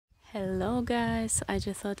Hello guys, I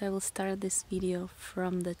just thought I will start this video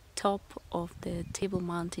from the top of the Table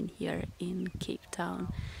Mountain here in Cape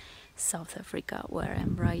Town, South Africa, where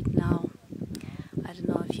I'm right now. I don't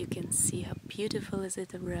know if you can see how beautiful is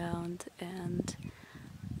it around, and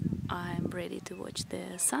I'm ready to watch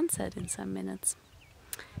the sunset in some minutes.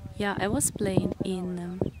 Yeah, I was playing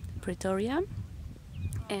in Pretoria,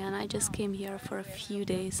 and I just came here for a few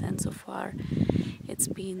days, and so far it's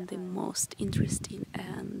been the most interesting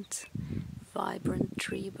and vibrant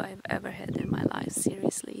trip I've ever had in my life.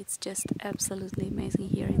 Seriously, it's just absolutely amazing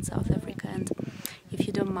here in South Africa, and if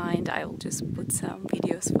you don't mind, I will just put some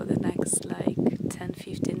videos for the next like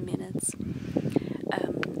 10-15 minutes.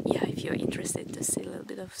 Yeah, if you're interested to see a little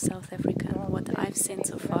bit of South Africa and what I've seen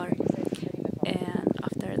so far, and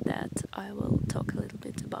after that I will talk a little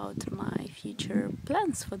bit about my future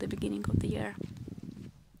plans for the beginning of the year.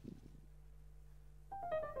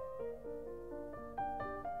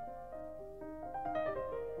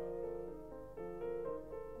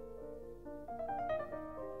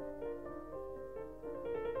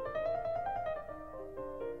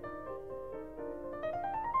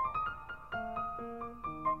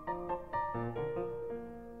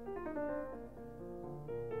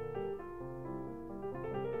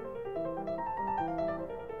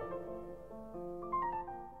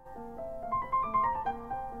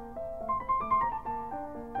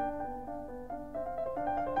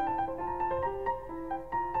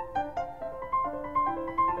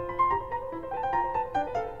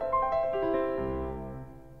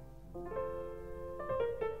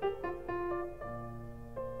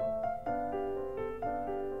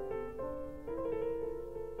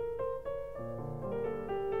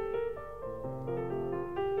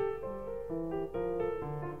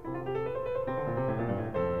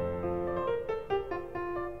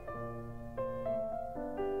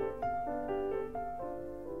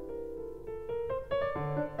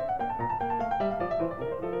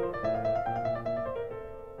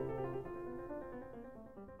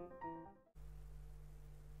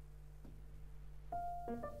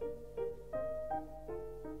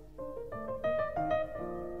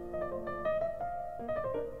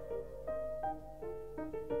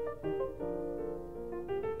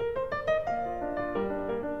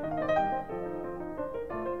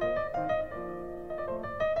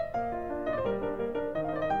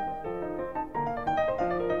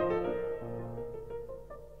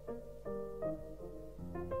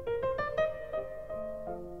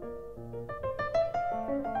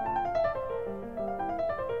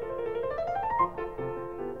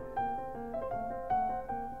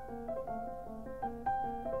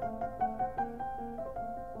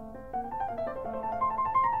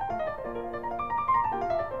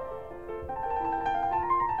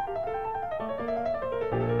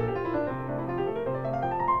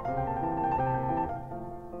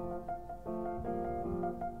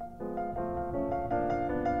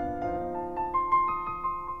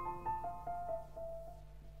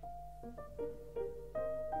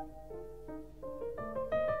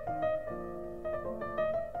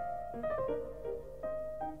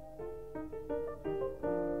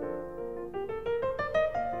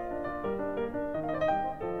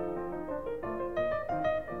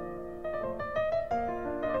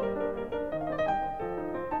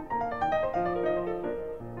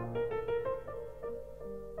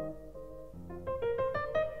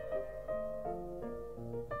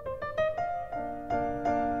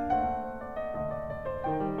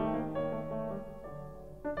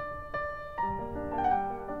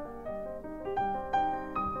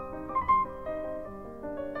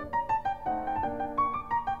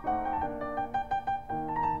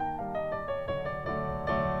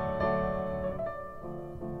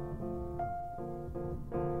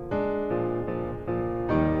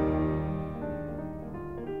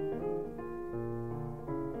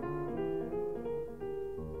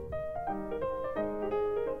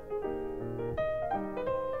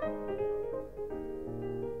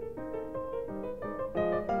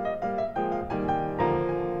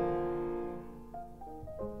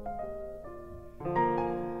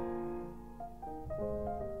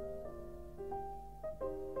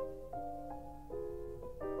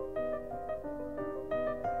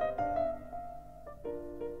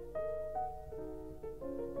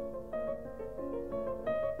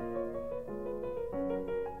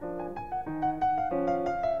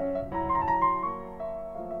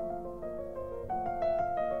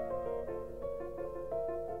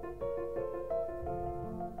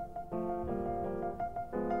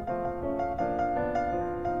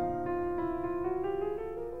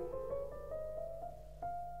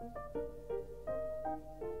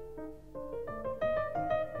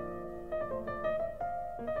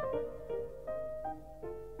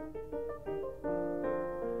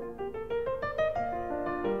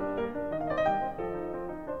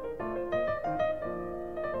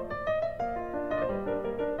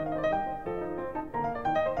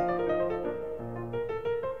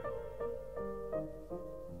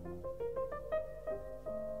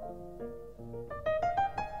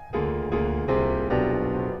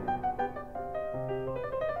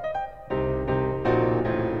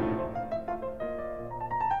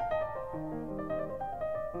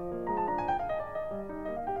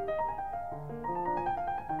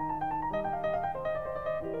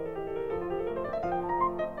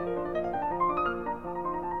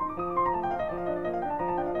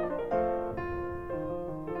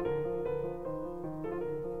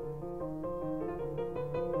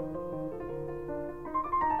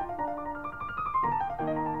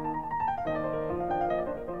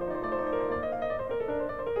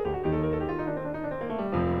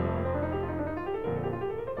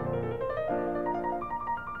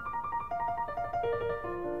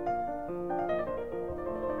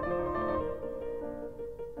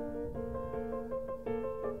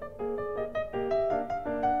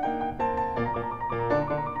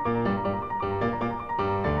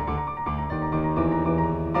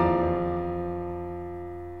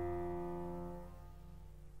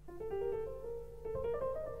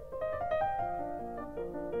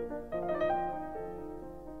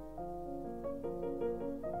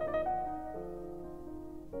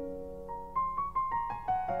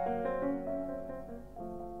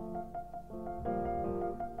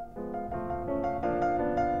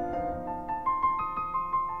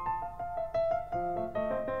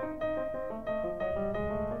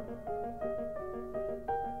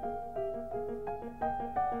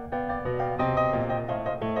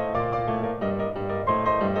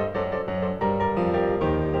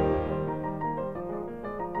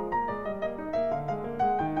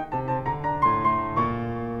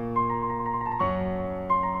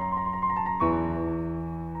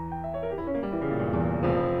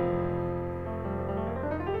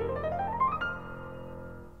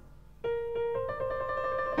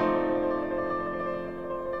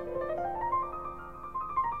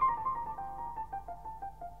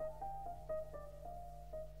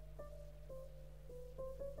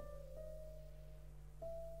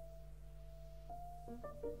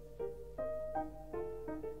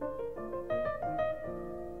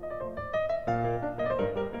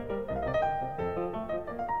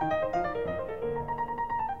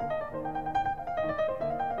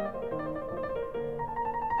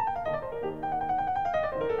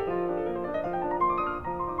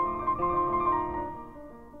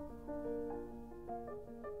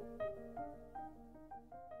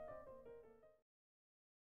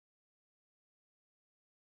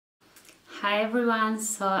 Hi everyone,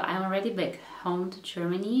 so I'm already back home to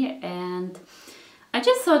Germany, and I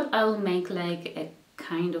just thought I'll make like a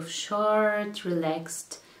kind of short,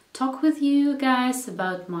 relaxed talk with you guys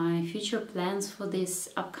about my future plans for this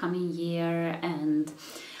upcoming year, and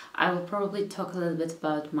I will probably talk a little bit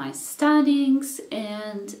about my studies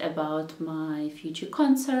and about my future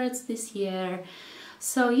concerts this year.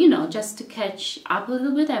 So, you know, just to catch up a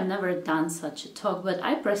little bit, I've never done such a talk, but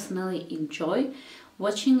I personally enjoy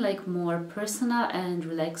watching like more personal and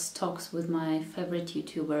relaxed talks with my favorite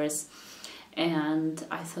YouTubers, and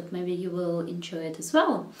I thought maybe you will enjoy it as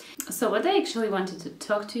well. So what I actually wanted to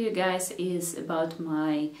talk to you guys is about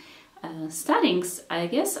my studies. I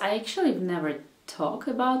guess I actually never talk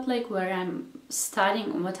about like where I'm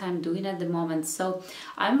studying, what I'm doing at the moment. So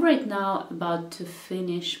I'm right now about to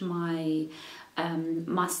finish my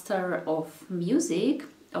Master of Music,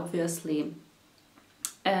 obviously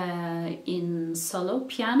in solo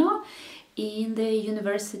piano in the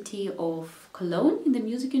University of Cologne, in the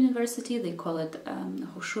music university. They call it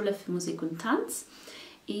Hochschule für Musik und Tanz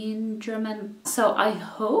in German. So I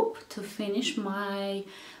hope to finish my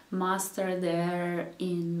master there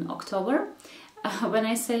in October. When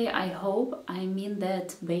I say I hope, I mean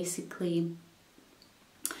that basically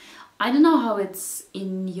I don't know how it's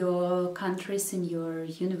in your countries, in your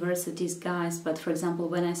universities, guys, but for example,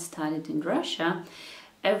 when I studied in Russia,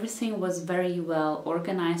 everything was very well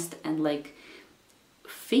organized and like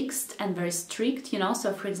fixed and very strict, you know.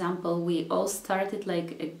 So for example, we all started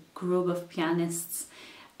like a group of pianists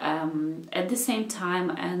at the same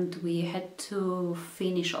time, and we had to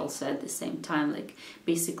finish also at the same time. Like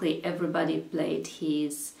basically everybody played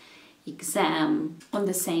his exam on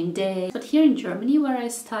the same day. But here in Germany, where I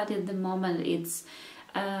study at the moment, it's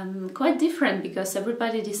quite different, because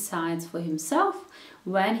everybody decides for himself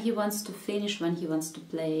when he wants to finish, when he wants to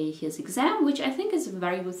play his exam, which I think is a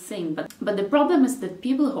very good thing. But the problem is that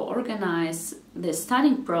people who organize the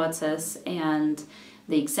studying process and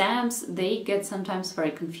the exams, they get sometimes very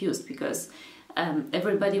confused, because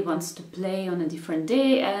everybody wants to play on a different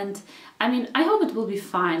day. And I mean, I hope it will be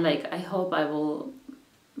fine. Like, I hope I will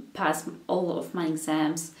pass all of my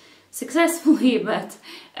exams successfully, but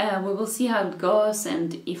we will see how it goes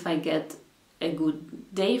and if I get a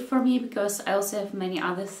good day for me, because I also have many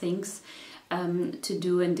other things to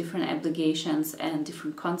do and different obligations and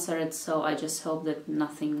different concerts. So I just hope that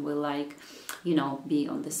nothing will, like, you know, be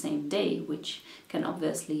on the same day, which can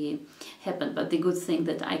obviously happen. But the good thing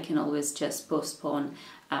that I can always just postpone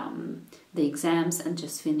the exams and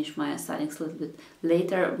just finish my studies a little bit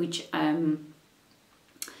later, which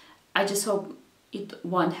I just hope it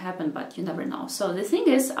won't happen, but you never know. So the thing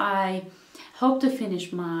is, I hope to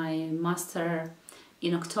finish my master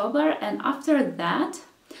in October, and after that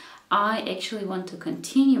I actually want to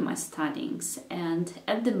continue my studies. And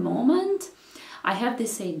at the moment I have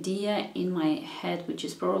this idea in my head, which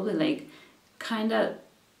is probably like kind of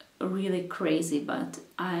really crazy, but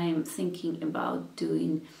I'm thinking about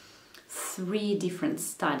doing 3 different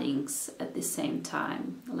studies at the same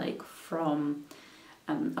time, like from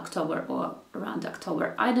October or around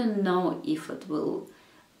October. I don't know if it will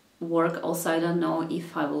work. Also, I don't know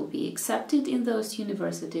if I will be accepted in those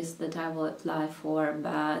universities that I will apply for,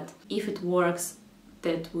 but if it works,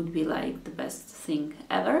 that would be like the best thing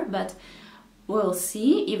ever. But we'll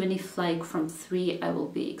see. Even if like from 3 I will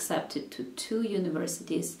be accepted to 2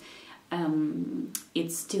 universities,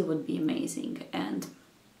 it still would be amazing. And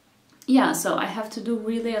yeah, so I have to do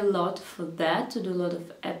really a lot for that, to do a lot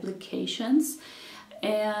of applications.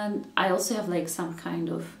 And I also have like some kind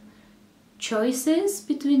of choices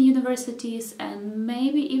between universities and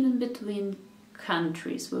maybe even between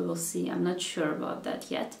countries. We will see. I'm not sure about that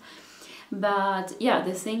yet. But yeah,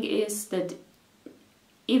 the thing is that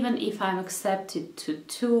even if I'm accepted to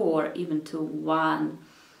 2 or even to 1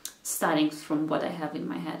 studying from what I have in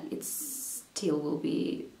my head, it still will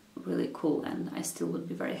be really cool and I still would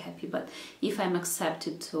be very happy. But if I'm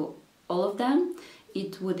accepted to all of them,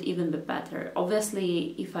 it would even be better.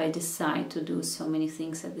 Obviously, if I decide to do so many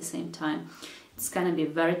things at the same time, it's gonna be a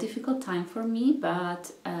very difficult time for me, but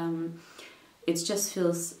it just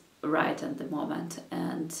feels right at the moment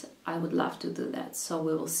and I would love to do that. So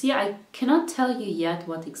we will see. I cannot tell you yet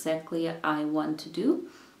what exactly I want to do,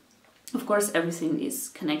 Of course, everything is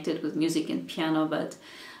connected with music and piano, but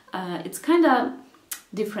it's kind of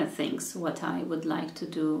different things what I would like to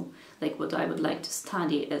do, like what I would like to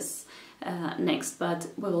study as next, but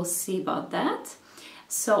we will see about that.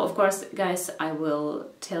 So of course, guys, I will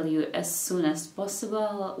tell you as soon as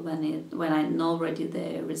possible when I know already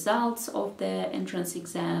the results of the entrance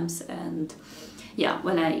exams, and yeah,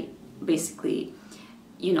 when I basically,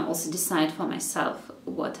 you know, also decide for myself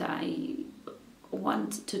what I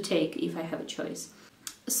want to take if I have a choice.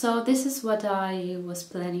 So this is what I was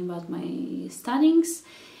planning about my studies,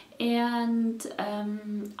 and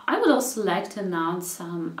I would also like to announce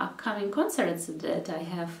some upcoming concerts that I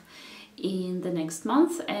have in the next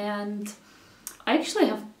month. And I actually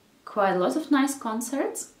have quite a lot of nice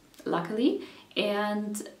concerts, luckily.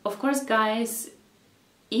 And of course, guys,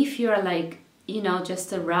 if you're like, you know,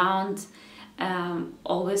 just around,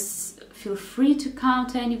 always feel free to come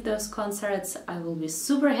to any of those concerts. I will be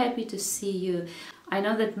super happy to see you. I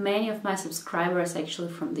know that many of my subscribers are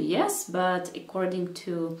actually from the US, but according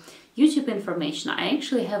to YouTube information, I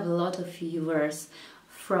actually have a lot of viewers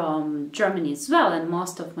from Germany as well, and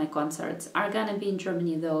most of my concerts are gonna be in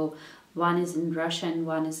Germany, though one is in Russia and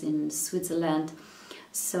one is in Switzerland.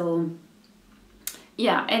 So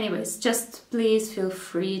yeah, anyways, just please feel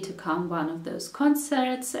free to come one of those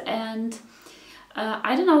concerts. And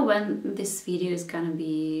I don't know when this video is gonna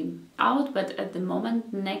be out, but at the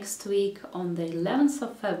moment, next week on the 11th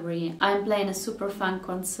of February, I'm playing a super fun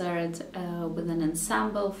concert with an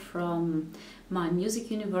ensemble from my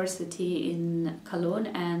music university in Cologne,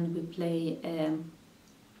 and we play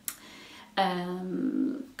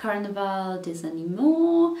Carnaval des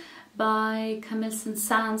Animaux by Camille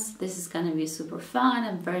Saint-Saëns. This is gonna be super fun.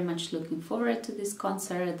 I'm very much looking forward to this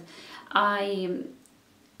concert. I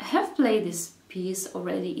have played this piece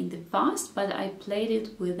already in the past, but I played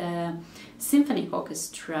it with a symphony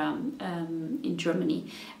orchestra in Germany,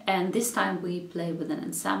 and this time we play with an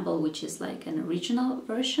ensemble, which is like an original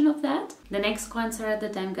version of that. The next concert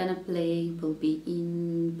that I'm gonna play will be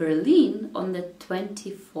in Berlin on the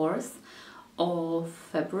 24th of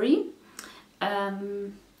February.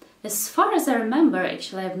 As far as I remember,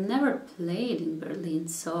 actually, I've never played in Berlin,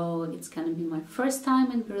 so it's gonna be my first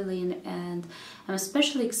time in Berlin, and I'm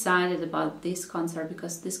especially excited about this concert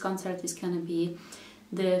because this concert is gonna be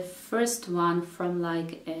the first one from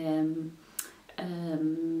like a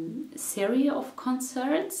series of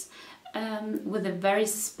concerts with a very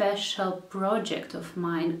special project of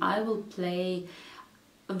mine. I will play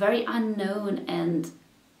very unknown and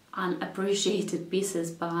unappreciated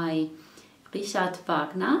pieces by Richard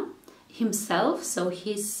Wagner himself, so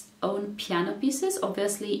his own piano pieces.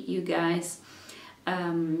 Obviously, you guys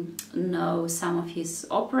know some of his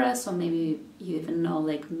operas, or maybe you even know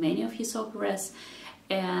like many of his operas,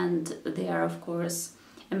 and they are of course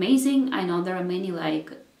amazing. I know there are many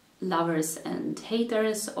like lovers and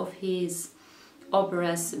haters of his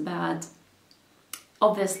operas, but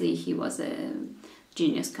obviously he was a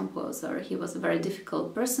genius composer. He was a very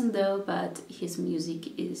difficult person though, but his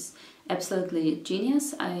music is absolutely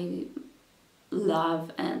genius. I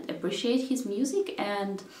love and appreciate his music,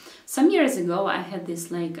 and some years ago I had this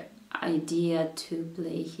like idea to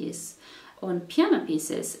play his own piano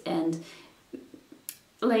pieces, and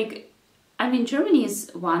like, I mean, Germany is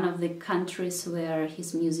one of the countries where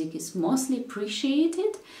his music is mostly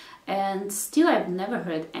appreciated, and still I've never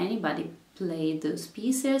heard anybody play those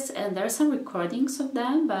pieces, and there are some recordings of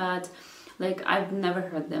them, but like I've never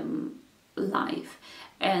heard them live.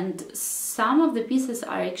 And some of the pieces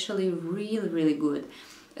are actually really, really good.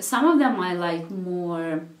 Some of them I like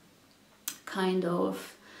more kind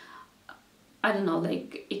of, I don't know,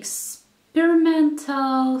 like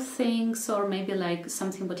experimental things, or maybe like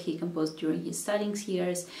something what he composed during his studying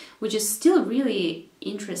years, which is still really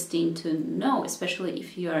interesting to know, especially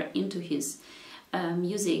if you are into his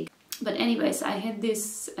music. But anyways, I had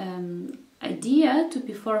this idea to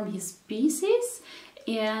perform his pieces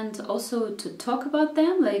and also to talk about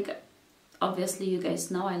them. Like, obviously you guys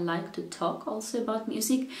know I like to talk also about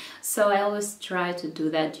music, so I always try to do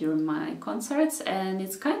that during my concerts, and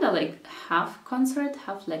it's kind of like half concert,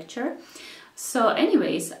 half lecture. So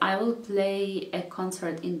anyways, I will play a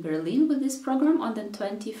concert in Berlin with this program on the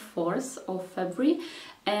 24th of February,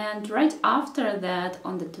 and right after that,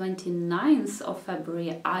 on the 29th of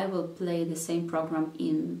February, I will play the same program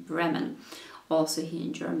in Bremen, also here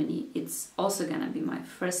in Germany. It's also gonna be my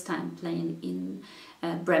first time playing in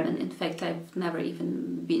Bremen. In fact, I've never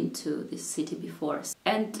even been to this city before.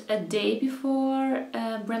 And a day before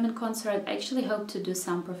Bremen concert, I actually hope to do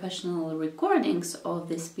some professional recordings of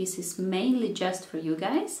these pieces, mainly just for you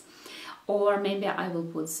guys. or maybe I will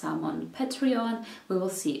put some on Patreon. We will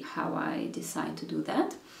see how I decide to do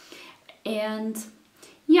that. And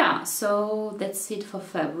yeah, so that's it for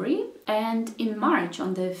February. And in March,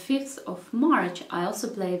 on the 5th of March, I also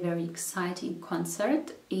play a very exciting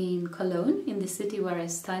concert in Cologne, in the city where I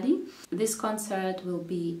study. This concert will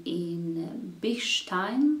be in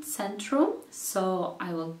Bichstein Centrum, so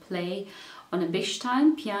I will play on a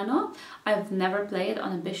Bichstein piano. I've never played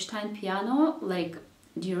on a Bichstein piano, like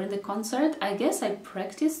during the concert. I guess I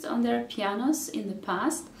practiced on their pianos in the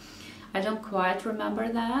past. I don't quite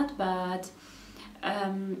remember that, but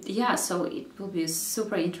yeah, so it will be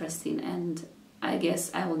super interesting, and I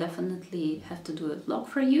guess I will definitely have to do a vlog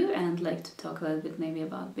for you and like to talk a little bit maybe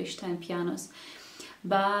about Bichstein pianos.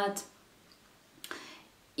 But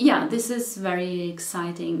yeah, this is very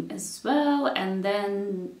exciting as well. And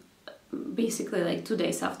then basically like 2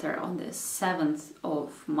 days after, on the 7th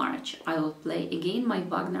of March, I will play again my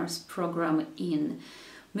Wagner's program in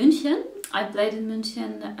München. I played in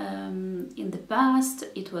München in the past.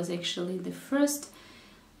 It was actually the first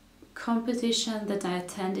competition that I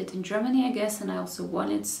attended in Germany, I guess, and I also won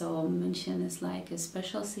it, so München is like a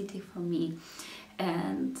special city for me,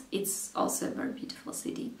 and it's also a very beautiful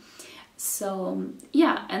city. So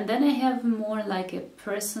yeah, and then I have more like a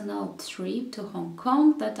personal trip to Hong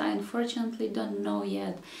Kong that I unfortunately don't know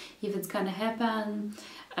yet if it's gonna happen,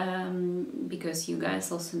 because you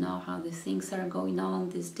guys also know how the things are going on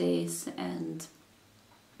these days, and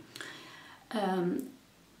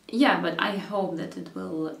yeah, but I hope that it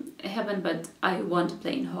will happen. But I want to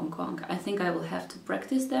play in Hong Kong. I think I will have to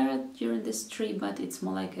practice there during this trip, but it's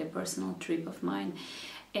more like a personal trip of mine,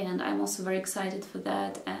 and I'm also very excited for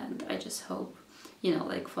that, and I just hope, you know,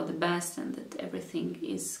 like for the best, and that everything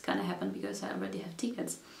is gonna happen, because I already have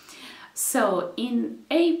tickets. So in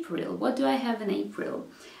April, what do I have in April?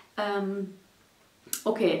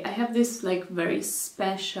 Okay, I have this like very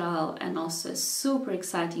special and also super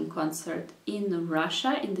exciting concert in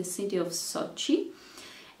Russia, in the city of Sochi.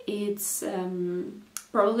 It's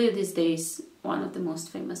probably these days one of the most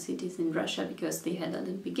famous cities in Russia, because they had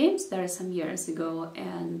Olympic Games there some years ago,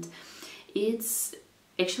 and it's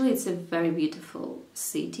actually a very beautiful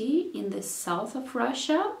city in the south of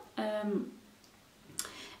Russia,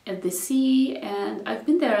 at the sea, and I've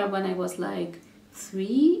been there when I was like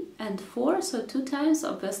 3 and 4, so 2 times.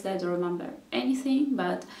 Obviously I don't remember anything,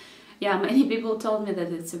 but yeah, many people told me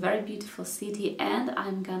that it's a very beautiful city, and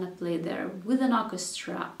I'm gonna play there with an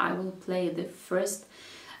orchestra. I will play the first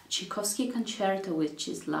Tchaikovsky concerto, which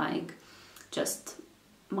is like just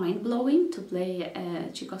mind-blowing to play a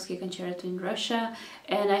Tchaikovsky concerto in Russia,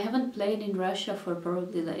 and I haven't played in Russia for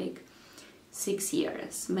probably like 6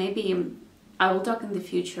 years. Maybe I will talk in the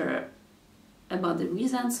future about the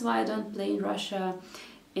reasons why I don't play in Russia,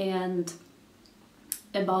 and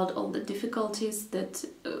about all the difficulties that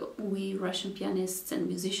we Russian pianists and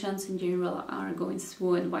musicians in general are going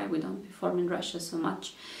through, and why we don't perform in Russia so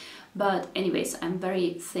much. But anyways, I'm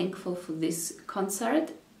very thankful for this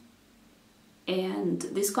concert, and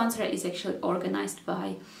this concert is actually organized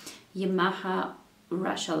by Yamaha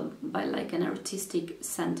Russia, by like an artistic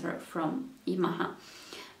center from Yamaha.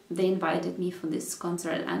 They invited me for this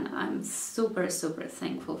concert, and I'm super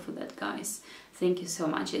thankful for that, guys. Thank you so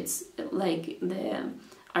much. It's like the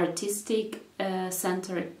artistic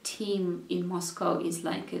center team in Moscow is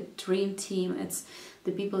like a dream team. It's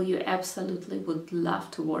the people you absolutely would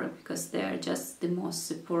love to work, because they're just the most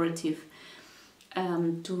supportive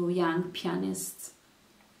to young pianists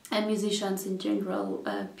and musicians in general,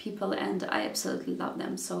 people, and I absolutely love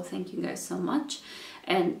them. So thank you guys so much.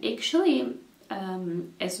 And actually,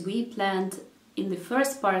 as we planned, in the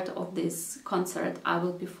first part of this concert I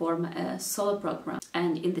will perform a solo program,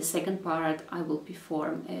 and in the second part I will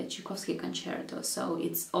perform a Tchaikovsky concerto. So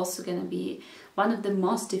it's also gonna be one of the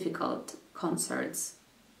most difficult concerts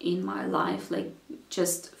in my life, like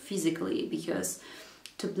just physically, because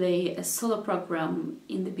to play a solo program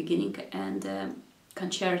in the beginning and a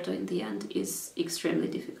concerto in the end is extremely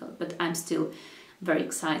difficult, but I'm still very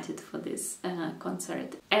excited for this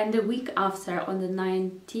concert. And the week after, on the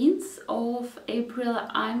 19th of April,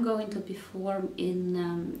 I'm going to perform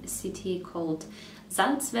in a city called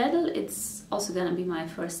Salzwedel. It's also gonna be my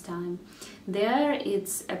first time there.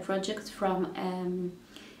 It's a project from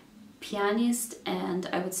pianist and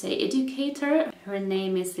I would say educator. Her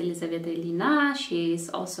name is Elizaveta Ilina. She is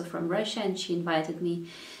also from Russia, and she invited me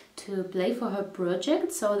to play for her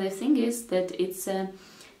project. So the thing is that it's a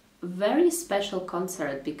very special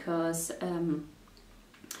concert, because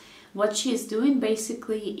what she is doing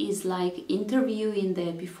basically is like interviewing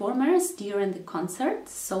the performers during the concert.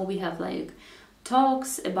 So we have like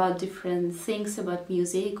talks about different things about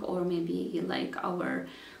music, or maybe like our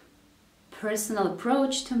personal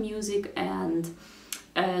approach to music, and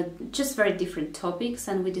just very different topics,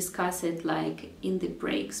 and we discuss it like in the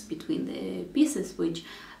breaks between the pieces, which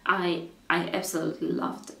I absolutely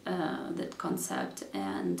loved that concept.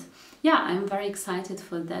 And yeah, I'm very excited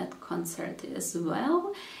for that concert as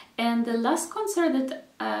well. And the last concert that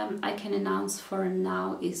I can announce for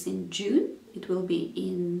now is in June. It will be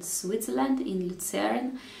in Switzerland, in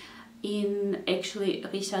Lucerne, in actually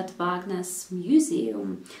Richard Wagner's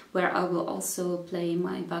museum, where I will also play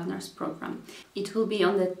my Wagner's program. It will be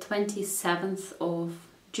on the 27th of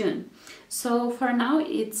June. So for now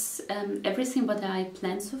it's everything what I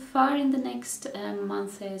planned so far in the next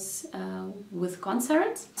months with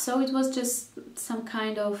concerts. So it was just some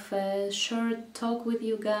kind of short talk with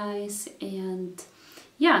you guys, and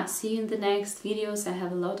yeah, see you in the next videos. I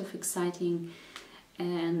have a lot of exciting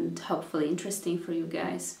and hopefully interesting for you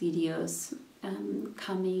guys videos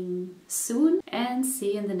coming soon, and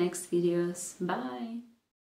see you in the next videos. Bye!